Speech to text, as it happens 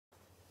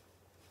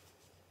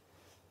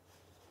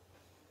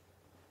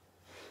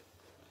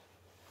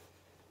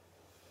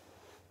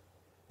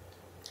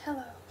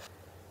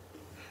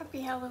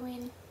happy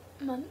Halloween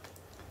month.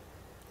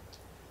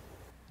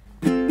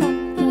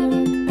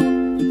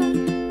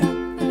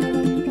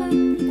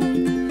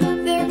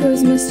 There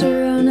goes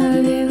Mr.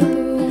 Unavailable.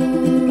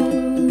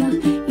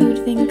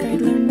 You'd think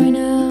I'd learn by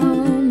now,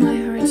 my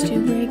heart's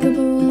too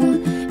breakable.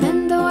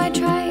 And though I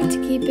try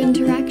to keep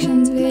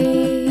interactions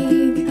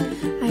vague,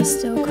 I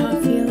still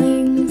caught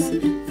feelings,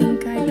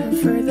 think I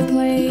prefer the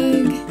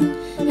plague.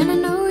 And I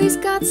know he's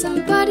got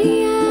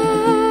somebody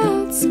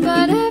else,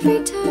 but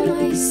every time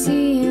I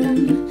see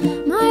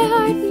him, my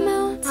heart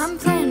melts. I'm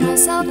playing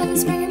myself and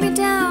it's bringing me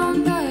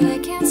down, but I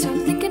can't stop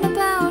thinking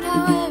about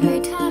how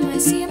every time I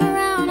see him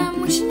around,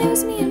 I'm wishing it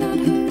was me and not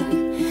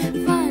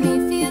her. Funny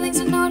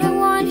feelings, I know what I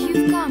want.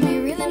 You've got me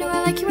really know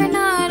I like you or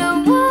not.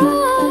 Oh,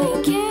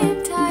 why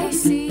can't I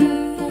see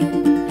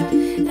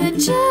the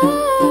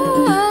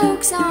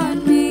joke's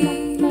on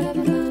me?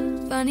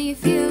 Funny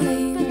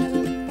feelings.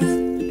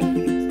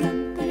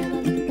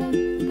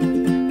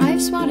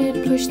 I've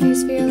swatted, pushed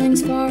these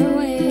feelings far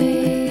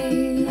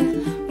away,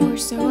 or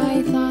so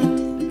I thought.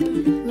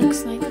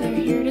 Looks like they're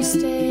here to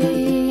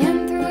stay.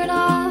 And through it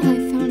all, I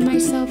found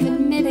myself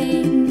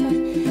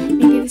admitting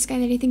maybe this guy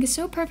that I think is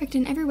so perfect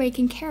in every way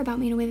can care about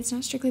me in a way that's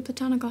not strictly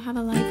platonic. I'll have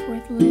a life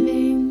worth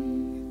living.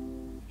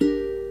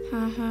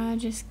 Haha,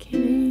 just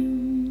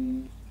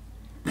kidding.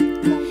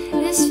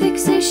 This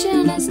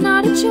fixation is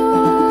not a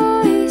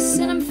choice,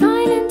 and I'm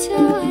fine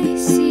until I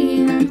see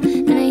him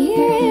and I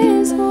hear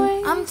his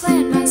voice. I'm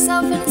playing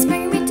myself and it's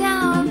bringing me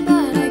down,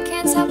 but I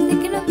can't stop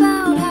thinking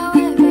about how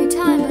every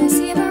time I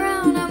see him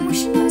around, I'm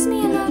wishing it was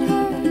me and not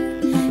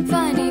her.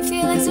 Funny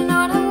feelings are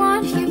not what I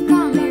want. You've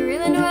got me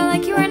really know I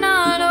like you or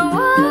not. Oh,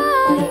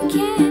 why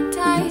can't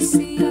I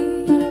see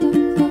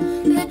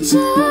the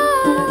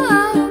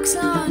joke's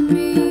on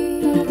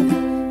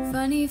me?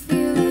 Funny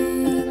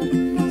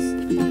feelings.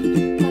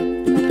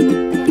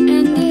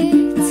 And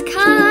it's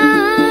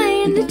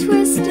kinda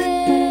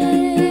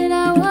twisted.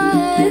 I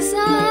was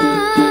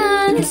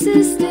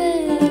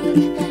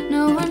unassisted.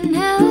 No one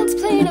else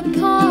played a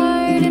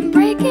part in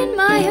breaking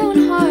my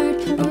own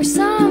heart over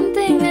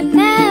something that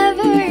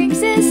never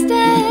existed.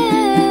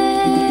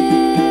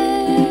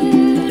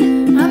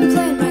 I'm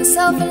playing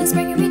myself and it's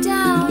bringing me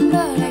down,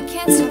 but I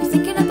can't stop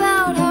thinking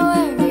about how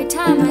every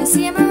time I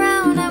see him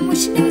around, I'm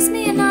wishing it was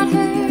me and not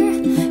her.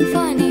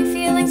 Funny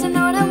feelings, I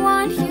know what I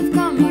want. You've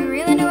got me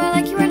really know I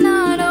like you or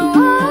not. Oh,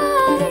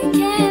 why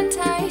can't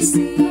I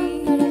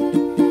see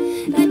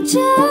the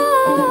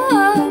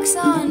joke's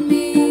on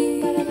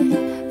me?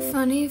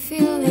 Funny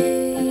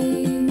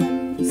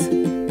feelings.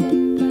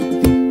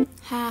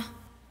 Ha.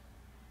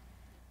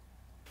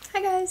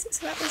 Hi guys,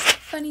 so that was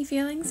Funny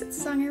Feelings. It's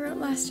a song I wrote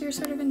last year,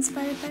 sort of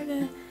inspired by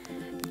the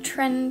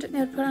trend they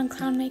would put on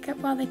clown makeup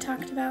while they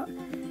talked about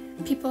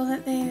people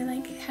that they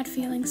like had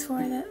feelings for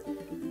that,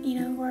 you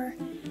know, were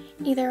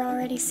either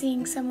already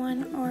seeing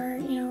someone or,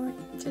 you know,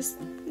 just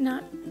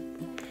not.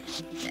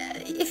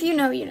 If you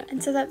know, you know.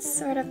 And so that's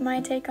sort of my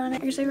take on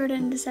it. I usually wrote it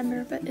in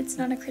December, but it's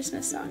not a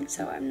Christmas song,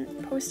 so I'm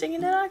posting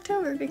it in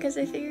October because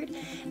I figured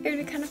it would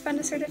be kind of fun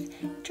to sort of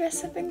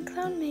dress up in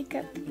clown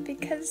makeup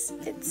because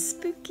it's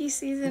spooky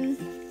season.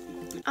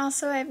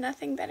 Also, I have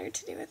nothing better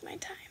to do with my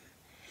time.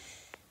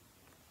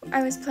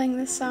 I was playing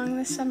this song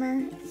this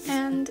summer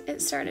and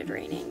it started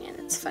raining, and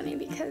it's funny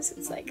because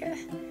it's like a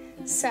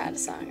sad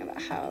song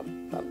about how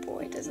a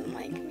boy doesn't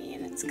like me,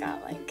 and it's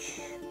got like,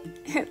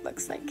 it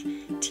looks like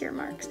tear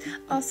marks.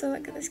 Also,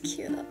 look at this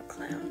cute little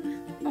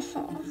clown.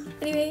 Oh.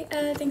 Anyway,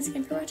 thanks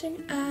again for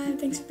watching.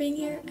 Thanks for being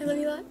here. I love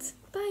you lots.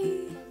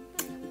 Bye.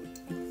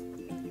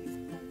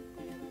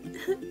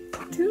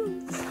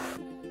 Toodles.